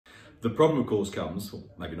The problem, of course, comes, or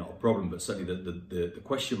maybe not a problem, but certainly the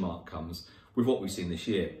question mark comes with what we've seen this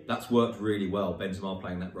year. That's worked really well, Benzema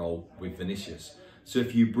playing that role with Vinicius. So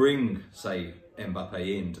if you bring, say,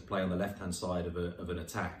 Mbappe in to play on the left-hand side of an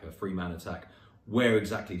attack, a three-man attack, where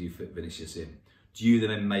exactly do you fit Vinicius in? Do you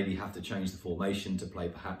then maybe have to change the formation to play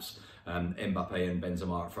perhaps Mbappe and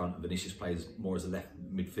Benzema up front, and Vinicius plays more as a left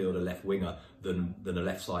midfielder, left winger than a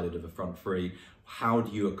left-sided of a front three? How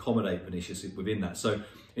do you accommodate Vinicius within that? So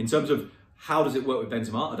in terms of how does it work with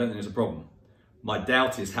Benzema, I don't think there's a problem. My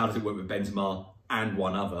doubt is how does it work with Benzema and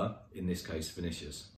one other, in this case Vinicius.